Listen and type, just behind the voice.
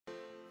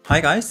Hi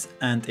guys,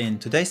 and in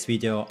today's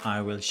video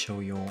I will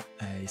show you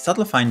a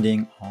subtle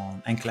finding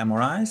on ankle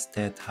MRIs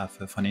that have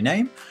a funny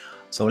name.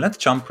 So let's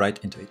jump right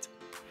into it.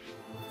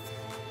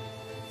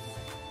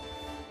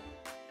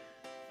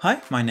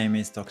 Hi, my name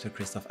is Dr.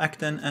 Christoph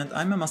Agten and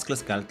I'm a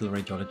musculoskeletal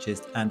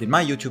radiologist, and in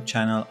my YouTube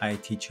channel I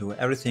teach you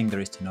everything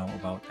there is to know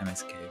about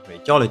MSK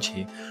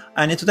radiology.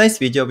 And in today's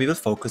video we will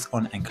focus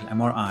on ankle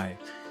MRI.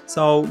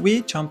 So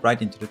we jump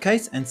right into the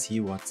case and see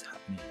what's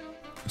happening.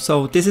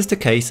 So this is the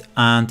case,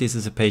 and this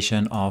is a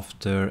patient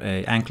after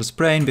an ankle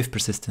sprain with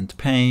persistent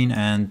pain,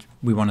 and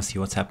we want to see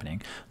what's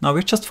happening. Now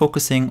we're just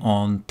focusing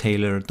on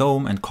talar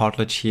dome and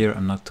cartilage here.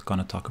 I'm not going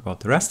to talk about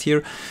the rest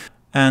here.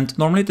 And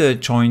normally the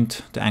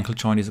ankle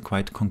joint is a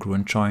quite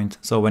congruent joint.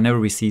 So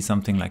whenever we see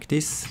something like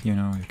this, you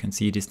can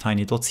see these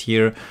tiny dots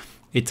here.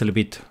 It's a little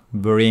bit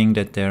worrying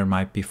that there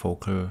might be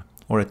focal,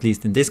 or at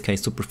least in this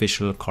case,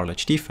 superficial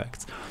cartilage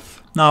defects.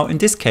 Now in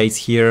this case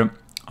here,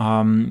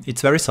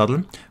 it's very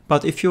subtle,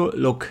 but if you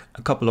look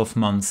a couple of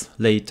months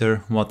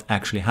later what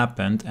actually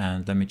happened,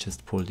 and let me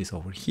just pull this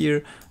over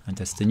here, and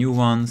that's the new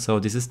one. So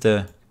this is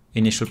the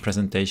initial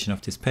presentation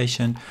of this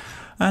patient,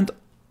 and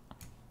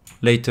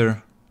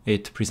later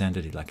it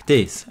presented it like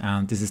this,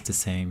 and this is the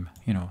same,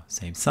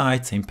 same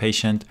site, same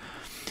patient.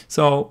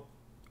 So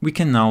we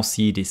can now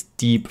see these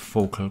deep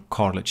focal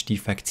cartilage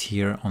defects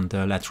here on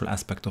the lateral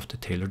aspect of the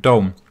talar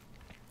dome.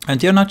 And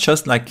they're not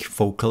just like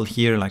focal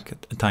here, like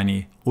a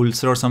tiny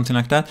ulcer or something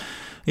like that.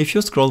 If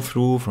you scroll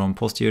through from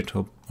posterior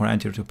to or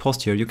anterior to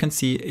posterior, you can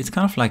see it's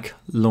kind of like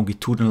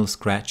longitudinal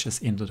scratches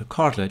into the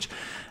cartilage.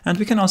 And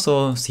we can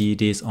also see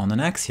this on an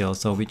axial.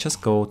 So we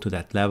just go to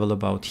that level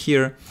about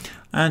here,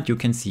 and you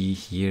can see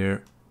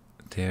here,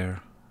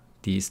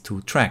 these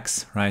two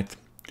tracks, right?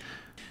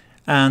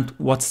 And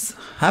what's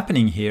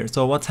happening here?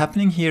 So what's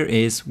happening here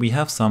is we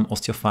have some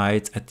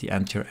osteophytes at the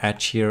anterior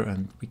edge here,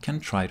 and we can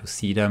try to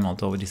see them,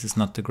 although this is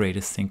not the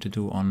greatest thing to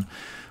do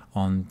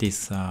on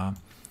this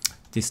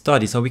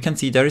study. So we can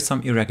see there is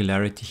some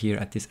irregularity here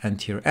at this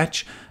anterior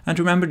edge. And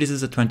remember, this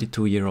is a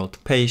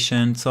 22-year-old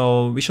patient,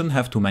 so we shouldn't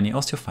have too many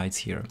osteophytes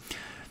here.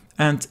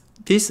 And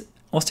these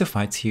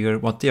osteophytes here,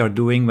 what they are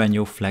doing when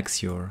you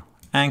flex your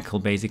ankle,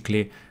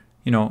 basically,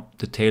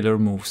 the talar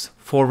moves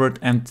forward,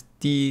 and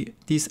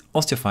these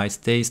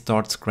osteophytes, they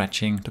start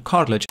scratching the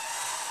cartilage.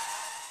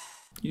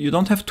 You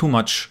don't have too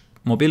much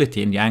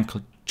mobility in the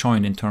ankle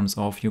joint in terms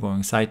of you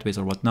going sideways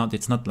or whatnot.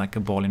 It's not like a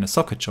ball in a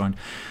socket joint.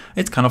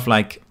 It's kind of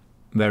like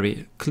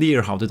very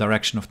clear how the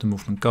direction of the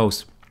movement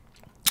goes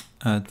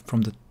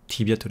from the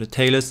tibia to the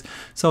talus.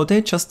 So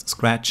they just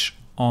scratch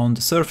on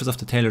the surface of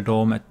the talar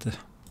dome at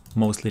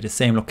mostly the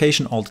same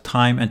location all the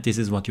time, and this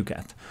is what you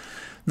get.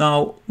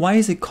 Now, why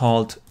is it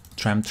called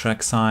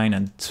tram-track sign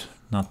and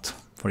not,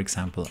 for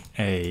example,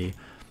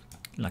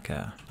 like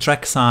a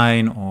track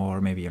sign,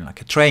 or maybe even like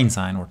a train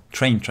sign or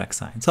train track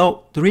sign?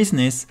 So the reason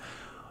is,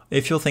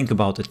 if you think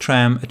about a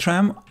tram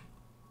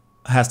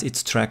has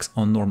its tracks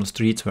on normal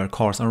streets where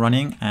cars are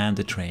running, and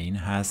the train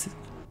has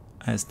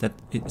that.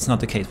 It's not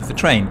the case with a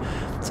train.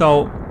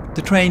 So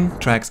the train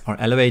tracks are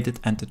elevated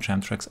and the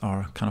tram tracks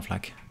are kind of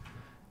like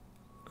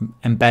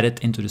embedded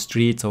into the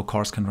street, so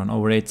cars can run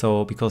over it.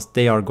 So because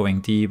they are going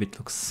deep, it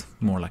looks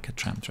more like a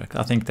tram track.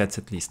 I think that's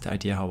at least the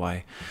idea how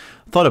I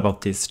thought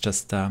about this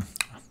just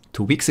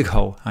 2 weeks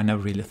ago. I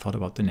never really thought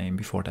about the name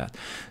before that.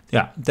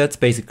 Yeah, that's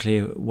basically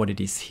what it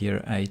is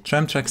here, a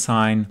tram track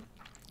sign,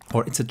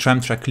 or it's a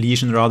tram track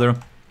lesion rather.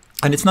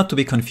 And it's not to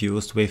be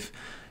confused with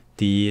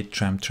the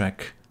tram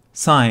track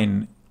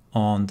sign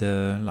on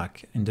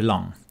in the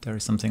lung. There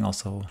is something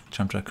also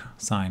tram track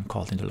sign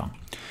called in the lung.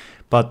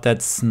 But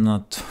that's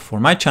not for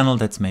my channel,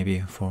 that's maybe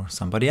for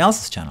somebody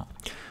else's channel.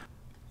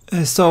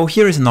 So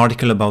here is an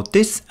article about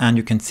this, and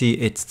you can see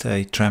it's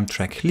a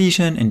tram-track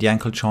lesion in the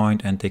ankle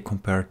joint, and they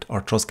compared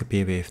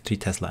arthroscopy with 3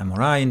 Tesla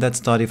MRI in that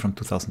study from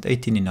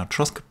 2018 in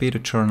Arthroscopy, the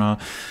journal.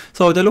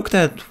 So they looked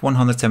at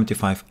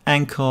 175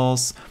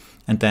 ankles,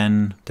 and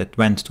then that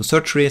went to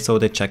surgery. So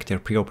they checked their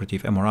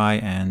preoperative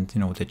MRI, and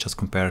they just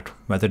compared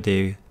whether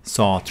they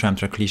saw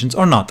tram-track lesions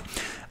or not.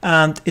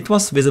 And it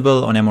was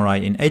visible on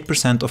MRI in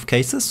 8% of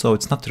cases, so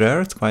it's not rare,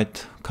 it's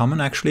quite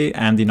common actually.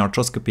 And in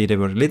arthroscopy they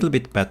were a little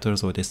bit better,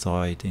 so they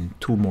saw it in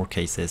 2 more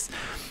cases,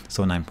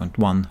 so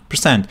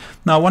 9.1%.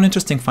 Now, one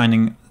interesting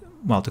finding,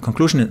 well, the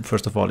conclusion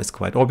first of all is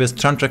quite obvious.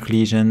 Tram-track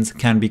lesions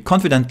can be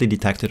confidently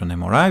detected on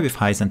MRI with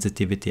high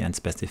sensitivity and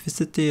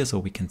specificity, so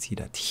we can see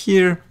that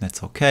here,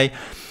 that's okay.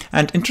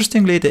 And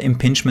interestingly, the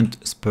impingement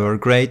spur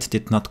grade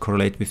did not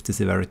correlate with the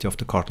severity of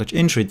the cartilage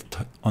injury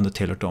on the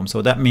talar dome.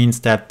 So that means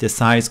that the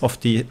size of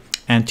the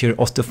anterior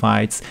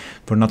osteophytes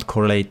were not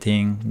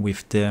correlating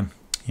with the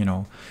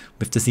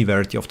with the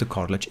severity of the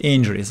cartilage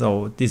injury.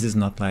 So this is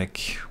not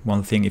like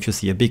one thing. If you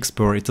see a big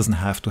spur, it doesn't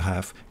have to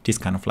have this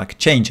kind of like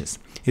changes.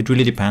 It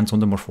really depends on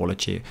the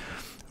morphology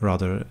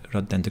rather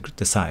than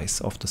the size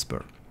of the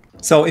spur.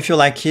 So if you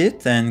like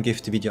it, then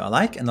give the video a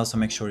like and also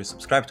make sure you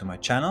subscribe to my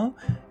channel.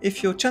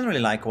 If you generally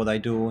like what I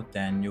do,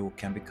 then you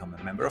can become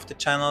a member of the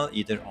channel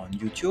either on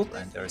YouTube,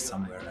 and there is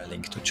somewhere a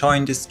link to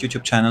join this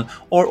YouTube channel,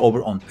 or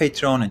over on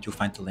Patreon, and you'll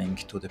find the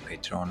link to the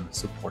Patreon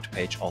support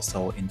page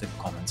also in the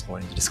comments or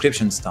in the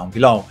descriptions down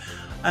below.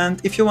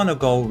 And if you want to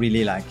go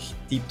really like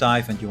deep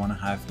dive and you want to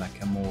have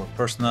like a more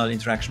personal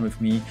interaction with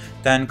me,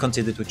 then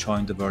consider to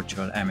join the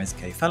virtual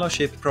MSK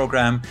fellowship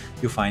program.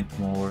 You find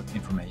more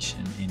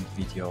information in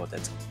the video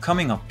that's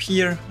coming up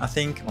here, I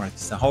think, or at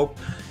least I hope.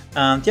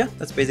 And yeah,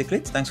 that's basically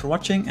it. Thanks for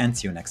watching and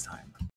see you next time.